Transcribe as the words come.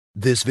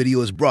This video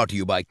is brought to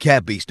you by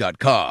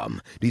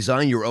catbeast.com.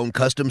 Design your own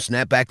custom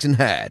snapbacks and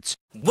hats.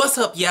 What's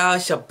up, y'all?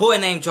 It's your boy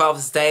named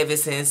Jarvis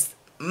Davis, and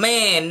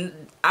man,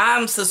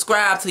 I'm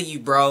subscribed to you,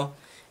 bro.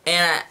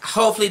 And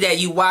hopefully that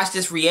you watch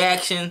this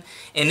reaction.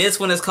 And this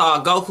one is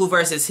called Goku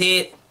versus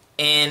Hit.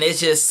 And it's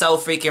just so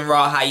freaking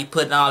raw how you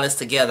putting all this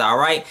together,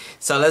 alright?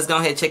 So let's go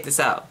ahead and check this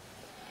out.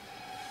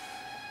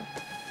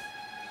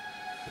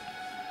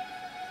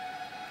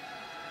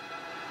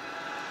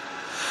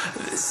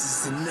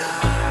 This is the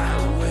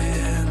night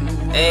when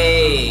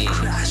hey.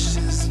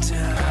 crashes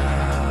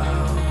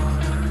down.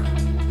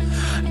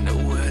 No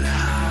one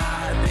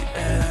hide, the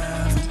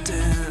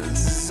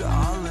evidence is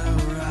all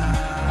around.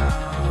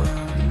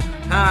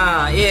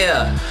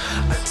 Yeah.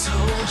 I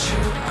told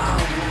you I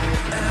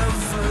won't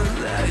ever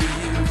let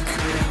you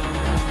go.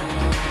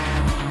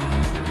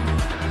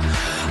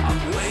 I'm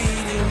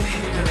waiting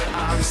here,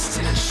 I'm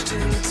stitched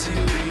into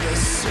your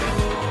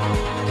soul.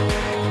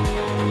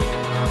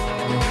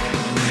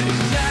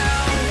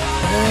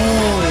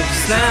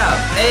 Snap,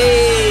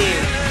 hey.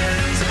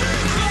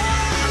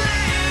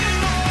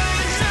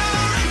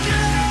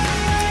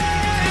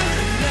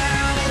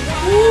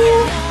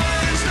 Woo.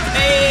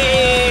 Hey.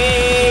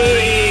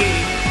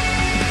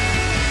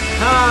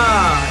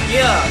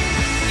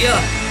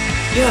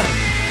 Yeah.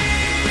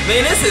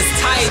 Man, this is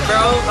tight,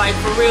 bro. Like,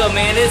 for real,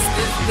 man. This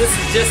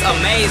is just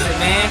amazing,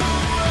 man.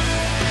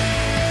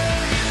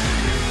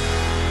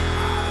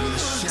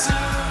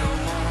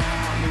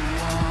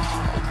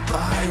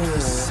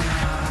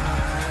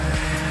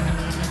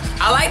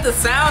 I like the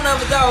sound of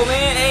it though,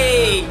 man.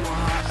 Hey.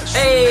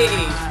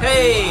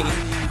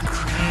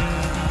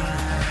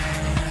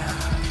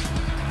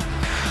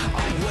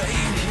 I'll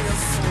wait here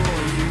for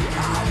you, I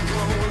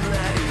won't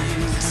let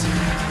you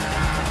down.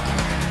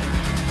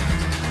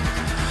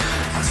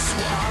 I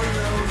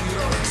swallow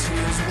your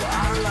tears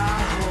while I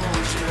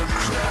hold your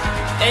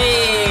crown.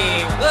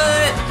 Hey,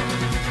 what?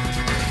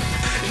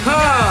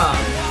 Huh.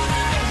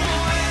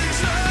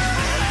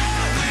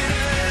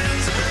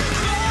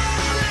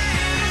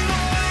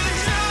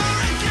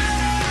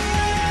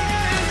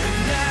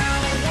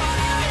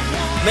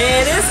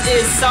 Man, this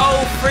is so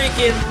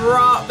freaking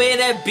raw. Man,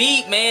 that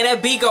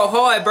beat go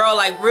hard, bro.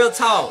 Like, real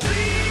talk.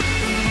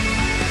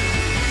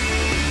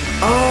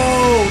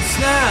 Oh,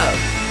 snap.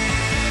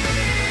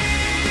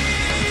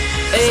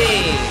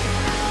 Hey.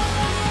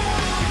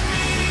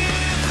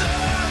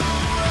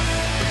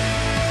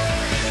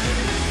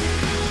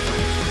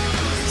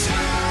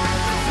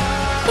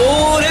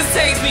 Oh, this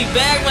takes me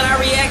back when I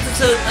reacted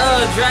to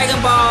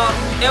Dragon Ball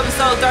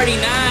episode 39,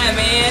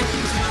 man.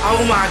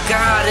 Oh my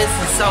god, this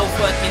is so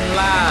fucking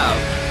loud.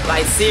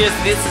 Like,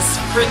 seriously, this is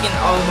freaking,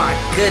 oh my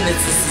goodness,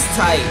 this is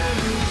tight.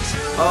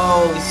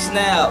 Oh,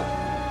 snap.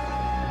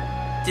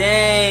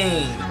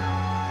 Dang.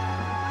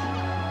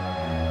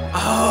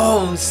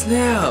 Oh,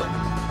 snap.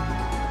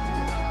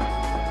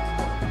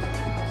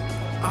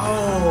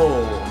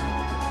 Oh.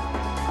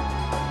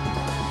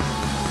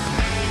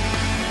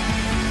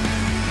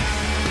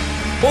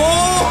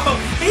 Oh!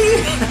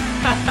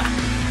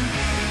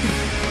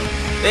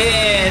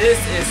 Man, this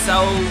is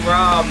so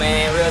raw,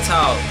 man. Real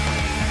talk.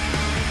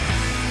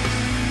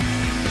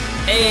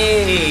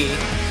 Hey.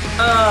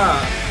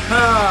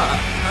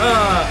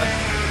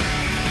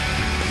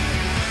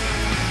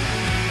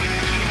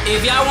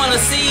 If y'all want to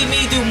see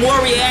me do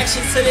more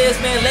reactions to this,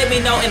 man, let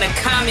me know in the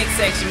comment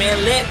section,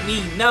 man. Let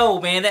me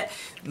know, man.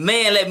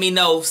 Let me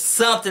know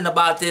something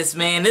about this,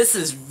 man. This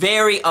is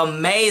very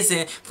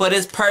amazing for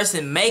this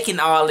person making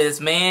all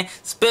this, man.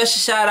 Special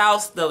shout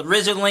outs. The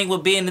original link will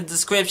be in the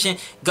description.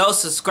 Go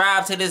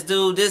subscribe to this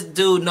dude. This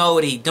dude know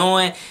what he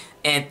doing.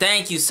 And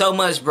thank you so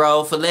much,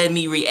 bro, for letting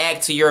me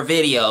react to your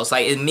videos.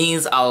 Like, it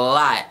means a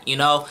lot, you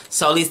know?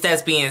 So at least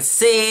that's being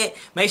said.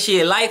 Make sure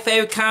you like,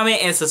 favorite,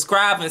 comment, and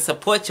subscribe and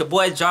support your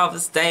boy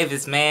Jarvis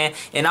Davis, man.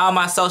 And all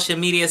my social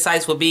media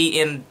sites will be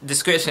in the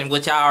description,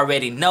 which I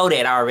already know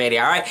that already,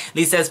 alright? At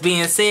least that's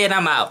being said.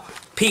 I'm out.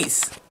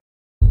 Peace.